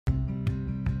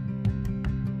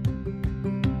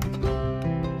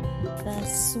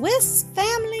Swiss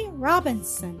Family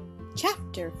Robinson,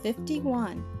 Chapter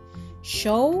 51.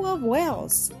 Shoal of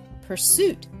Whales,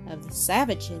 Pursuit of the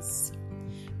Savages.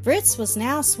 Fritz was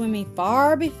now swimming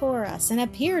far before us and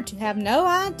appeared to have no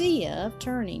idea of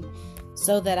turning,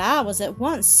 so that I was at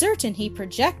once certain he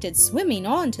projected swimming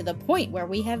on to the point where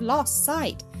we had lost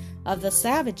sight of the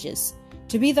savages,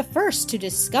 to be the first to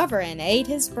discover and aid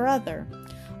his brother.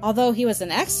 Although he was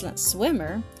an excellent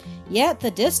swimmer, yet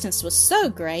the distance was so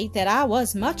great that I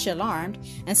was much alarmed,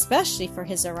 and especially for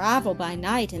his arrival by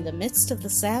night in the midst of the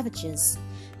savages.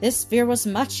 This fear was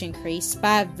much increased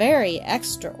by a very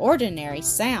extraordinary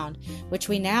sound which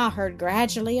we now heard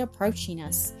gradually approaching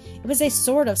us. It was a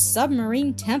sort of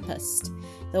submarine tempest.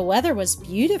 The weather was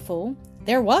beautiful.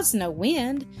 There was no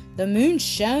wind. The moon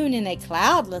shone in a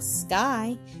cloudless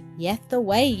sky. Yet the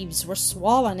waves were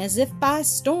swollen as if by a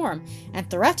storm, and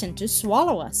threatened to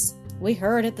swallow us. We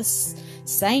heard at the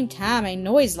same time a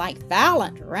noise like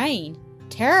violent rain.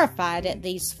 Terrified at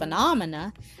these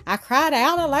phenomena, I cried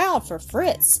out aloud for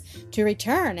Fritz to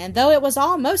return, and though it was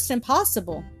almost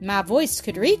impossible my voice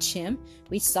could reach him,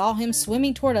 we saw him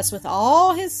swimming toward us with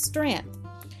all his strength.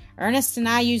 Ernest and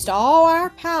I used all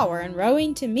our power in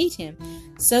rowing to meet him,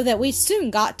 so that we soon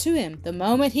got to him. The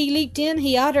moment he leaped in,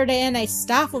 he uttered in a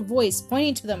stifled voice,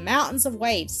 pointing to the mountains of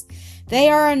waves, "They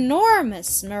are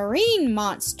enormous marine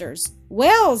monsters,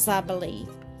 whales, I believe.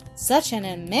 Such an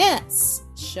immense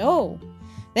shoal.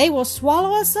 They will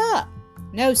swallow us up."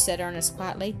 "No," said Ernest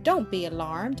quietly, "don't be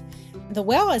alarmed. The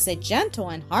whale is a gentle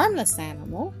and harmless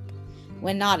animal,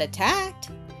 when not attacked.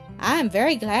 I am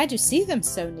very glad to see them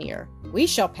so near. We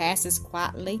shall pass as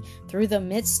quietly through the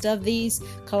midst of these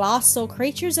colossal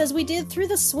creatures as we did through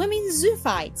the swimming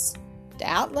zoophytes.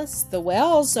 Doubtless the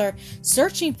whales are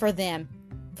searching for them,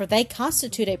 for they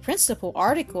constitute a principal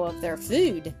article of their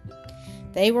food."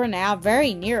 They were now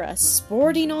very near us,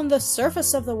 sporting on the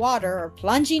surface of the water or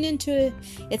plunging into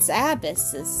its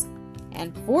abysses,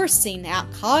 and forcing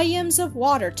out columns of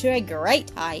water to a great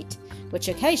height, which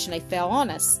occasionally fell on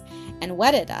us and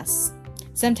wetted us.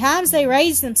 Sometimes they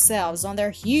raised themselves on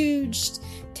their huge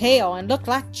tail and looked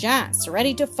like giants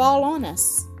ready to fall on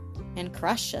us and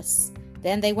crush us.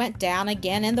 Then they went down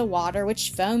again in the water,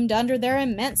 which foamed under their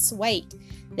immense weight.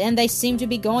 Then they seemed to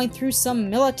be going through some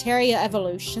military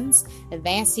evolutions,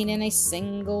 advancing in a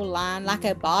single line like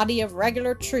a body of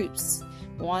regular troops,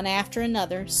 one after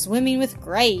another, swimming with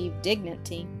grave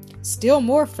dignity. Still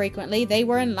more frequently they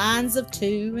were in lines of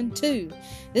 2 and 2.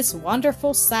 This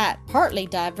wonderful sight partly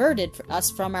diverted us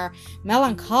from our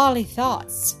melancholy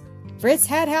thoughts. Fritz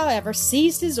had, however,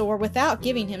 seized his oar without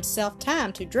giving himself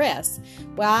time to dress,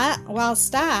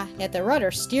 whilst I, at the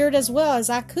rudder, steered as well as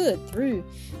I could through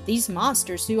these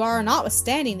monsters, who are,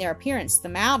 notwithstanding their appearance, the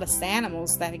mildest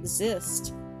animals that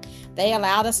exist. They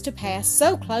allowed us to pass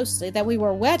so closely that we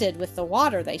were wetted with the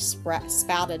water they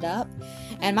spouted up,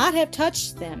 and might have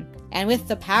touched them, and with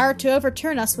the power to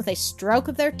overturn us with a stroke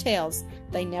of their tails,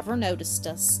 they never noticed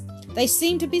us. They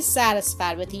seemed to be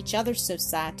satisfied with each other's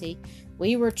society.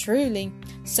 We were truly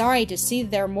sorry to see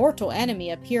their mortal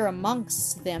enemy appear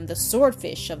amongst them, the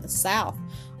swordfish of the south,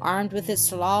 armed with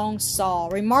its long saw,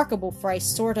 remarkable for a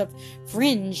sort of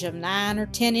fringe of 9 or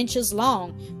 10 inches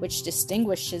long, which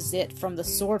distinguishes it from the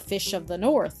swordfish of the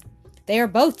north. They are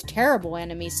both terrible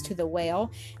enemies to the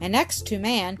whale, and next to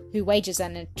man, who wages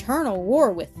an eternal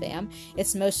war with them,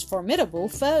 its most formidable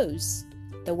foes.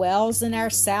 The whales in our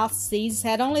South Seas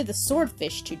had only the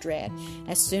swordfish to dread.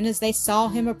 As soon as they saw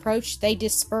him approach, they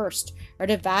dispersed, or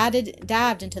dived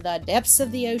into the depths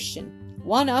of the ocean.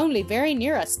 One only, very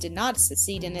near us, did not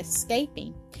succeed in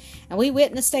escaping, and we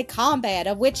witnessed a combat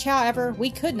of which, however,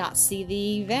 we could not see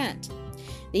the event.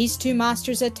 These two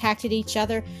monsters attacked each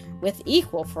other with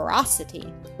equal ferocity,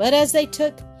 but as they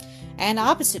took an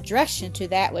opposite direction to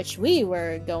that which we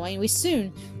were going, we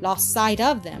soon lost sight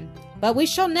of them. But we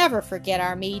shall never forget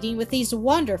our meeting with these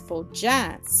wonderful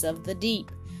giants of the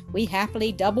deep. We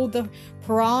happily doubled the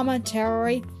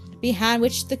promontory behind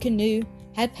which the canoe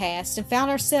had passed, and found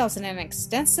ourselves in an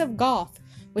extensive gulf,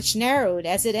 which narrowed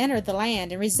as it entered the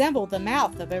land and resembled the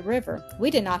mouth of a river.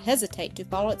 We did not hesitate to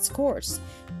follow its course.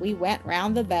 We went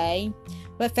round the bay,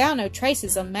 but found no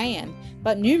traces of man,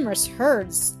 but numerous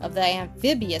herds of the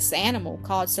amphibious animal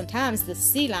called sometimes the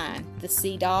sea lion, the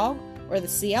sea dog, or the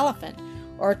sea elephant,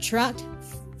 or trunked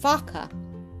phoca.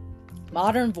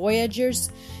 Modern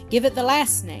voyagers give it the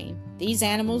last name. These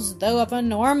animals, though of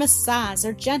enormous size,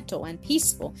 are gentle and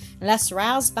peaceful, unless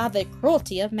roused by the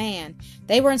cruelty of man.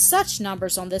 They were in such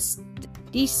numbers on this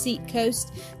sea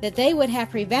coast that they would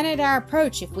have prevented our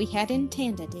approach if we had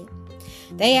intended it.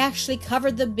 They actually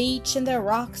covered the beach and the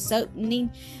rocks,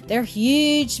 opening their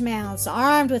huge mouths,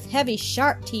 armed with heavy,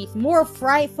 sharp teeth, more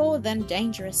frightful than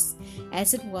dangerous.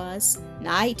 As it was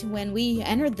night when we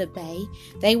entered the bay,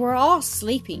 they were all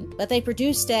sleeping, but they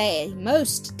produced a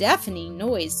most deafening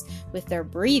noise with their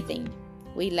breathing.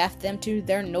 We left them to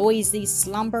their noisy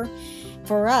slumber.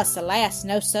 For us, alas,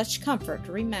 no such comfort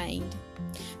remained.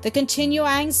 The continual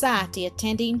anxiety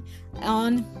attending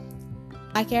on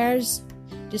like ours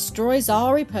destroys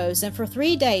all repose, and for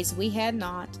 3 days we had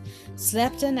not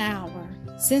slept an hour.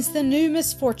 Since the new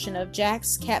misfortune of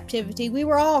Jack's captivity, we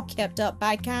were all kept up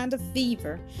by a kind of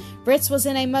fever. Fritz was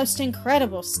in a most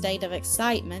incredible state of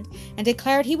excitement, and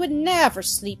declared he would never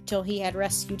sleep till he had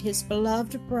rescued his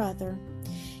beloved brother.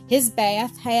 His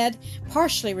bath had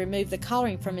partially removed the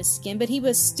coloring from his skin, but he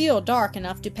was still dark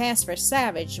enough to pass for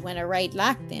savage when arrayed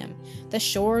like them. The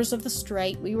shores of the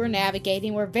strait we were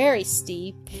navigating were very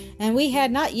steep, and we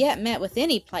had not yet met with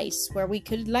any place where we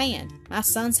could land. My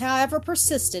sons, however,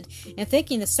 persisted in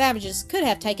thinking the savages could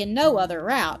have taken no other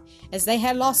route, as they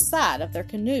had lost sight of their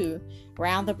canoe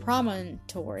round the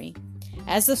promontory.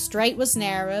 As the strait was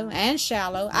narrow and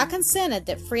shallow, I consented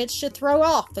that Fritz should throw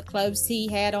off the clothes he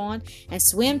had on and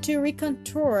swim to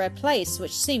reconnoiter a place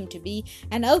which seemed to be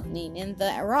an opening in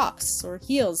the rocks or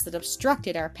hills that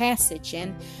obstructed our passage,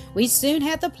 and we soon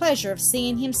had the pleasure of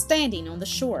seeing him standing on the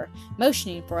shore,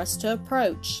 motioning for us to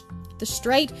approach. The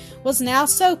strait was now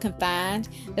so confined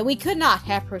that we could not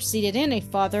have proceeded any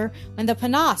farther. When the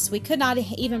pinnace, we could not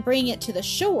even bring it to the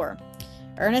shore.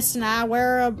 Ernest and I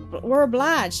were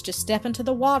obliged to step into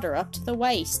the water up to the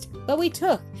waist, but we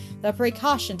took the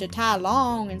precaution to tie a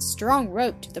long and strong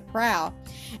rope to the prow,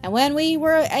 and when we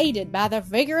were aided by the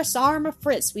vigorous arm of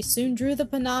Fritz, we soon drew the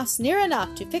pinnace near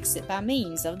enough to fix it by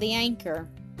means of the anchor.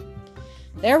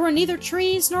 There were neither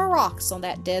trees nor rocks on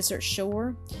that desert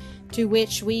shore to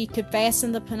which we could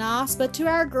fasten the pinnace, but to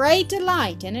our great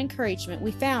delight and encouragement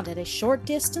we found at a short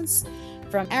distance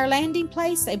from our landing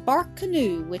place a bark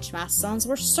canoe, which my sons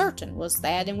were certain was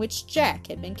that in which Jack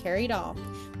had been carried off.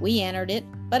 We entered it,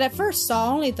 but at first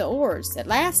saw only the oars. At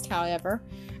last, however,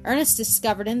 Ernest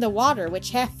discovered in the water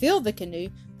which half filled the canoe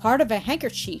part of a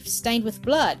handkerchief stained with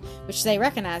blood, which they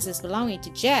recognized as belonging to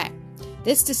Jack.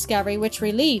 This discovery, which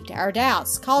relieved our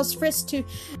doubts, caused Fritz to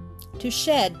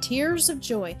shed tears of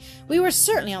joy. We were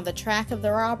certainly on the track of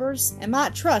the robbers, and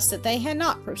might trust that they had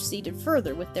not proceeded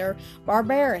further with their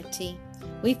barbarity.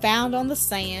 We found on the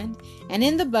sand and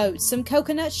in the boat some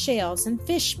coconut shells and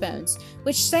fish bones,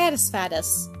 which satisfied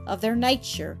us of their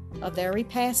nature, of their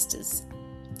repastes.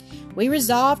 We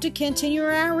resolved to continue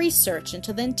our research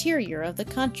into the interior of the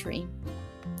country.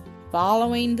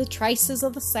 Following the traces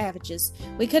of the savages,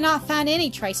 we could not find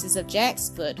any traces of Jack's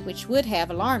foot, which would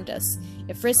have alarmed us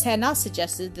if Fritz had not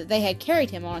suggested that they had carried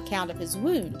him on account of his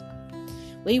wound.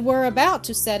 We were about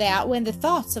to set out when the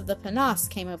thoughts of the pinnace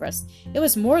came over us. It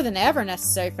was more than ever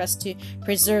necessary for us to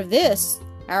preserve this,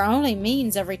 our only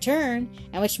means of return,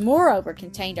 and which moreover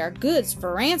contained our goods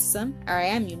for ransom, our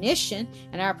ammunition,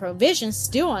 and our provisions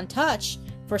still untouched.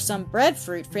 For some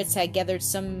breadfruit, Fritz had gathered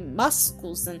some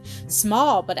mussels, and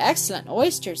small but excellent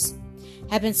oysters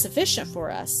had been sufficient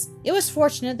for us. It was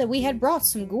fortunate that we had brought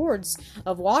some gourds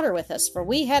of water with us, for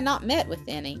we had not met with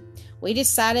any. We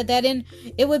decided that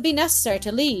it would be necessary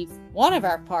to leave one of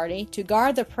our party to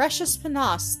guard the precious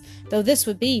pinnace, though this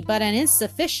would be but an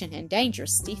insufficient and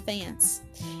dangerous defense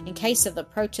in case of the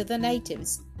approach of the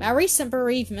natives. My recent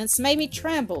bereavements made me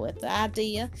tremble at the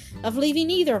idea of leaving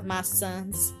either of my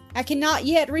sons. I cannot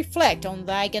yet reflect on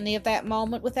the agony of that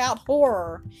moment without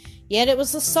horror. Yet it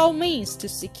was the sole means to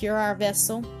secure our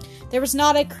vessel. There was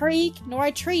not a creek nor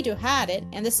a tree to hide it,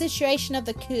 and the situation of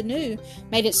the canoe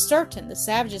made it certain the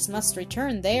savages must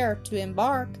return there to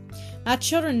embark. My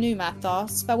children knew my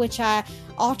thoughts, by which I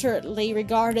alternately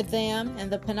regarded them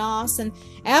and the pinnace, and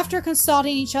after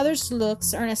consulting each other's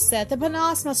looks, Ernest said, "The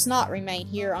pinnace must not remain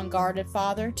here unguarded,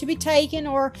 father, to be taken,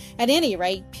 or at any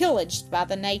rate pillaged by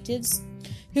the natives,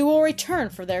 who will return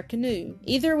for their canoe.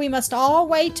 Either we must all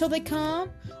wait till they come,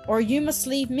 or you must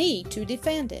leave me to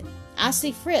defend it. I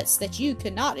see, Fritz, that you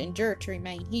could not endure to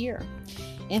remain here."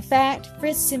 In fact,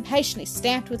 Fritz impatiently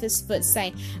stamped with his foot,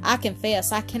 saying, "I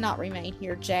confess I cannot remain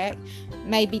here. Jack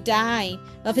may be dying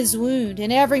of his wound,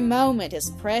 and every moment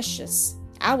is precious.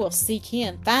 I will seek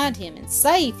him, find him, and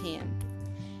save him.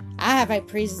 I have a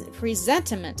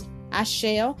presentiment I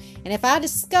shall, and if I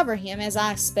discover him, as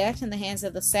I expect, in the hands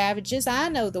of the savages, I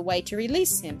know the way to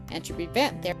release him, and to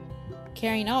prevent their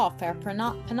carrying off our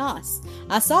pinnace."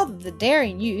 I saw that the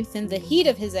daring youth, in the heat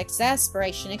of his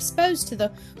exasperation, exposed to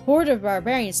the horde of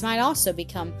barbarians, might also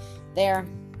become their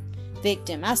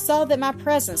victim. I saw that my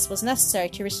presence was necessary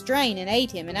to restrain and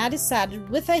aid him, and I decided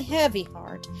with a heavy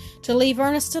heart to leave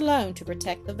Ernest alone to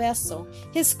protect the vessel.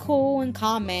 His cool and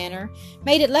calm manner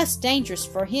made it less dangerous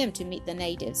for him to meet the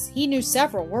natives. He knew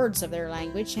several words of their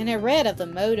language, and had read of the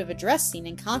mode of addressing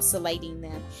and conciliating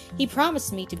them. He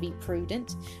promised me to be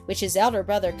prudent, which his elder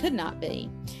brother could not be.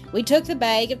 We took the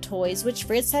bag of toys which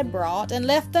Fritz had brought, and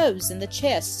left those in the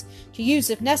chest to use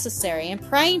if necessary, and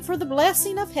praying for the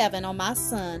blessing of heaven on my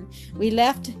son, we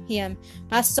left him.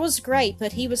 My soul was great,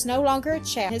 but he was no longer a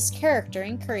child. His character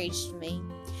encouraged me.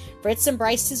 Fritz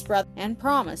embraced his brother and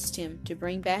promised him to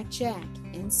bring back Jack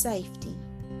in safety.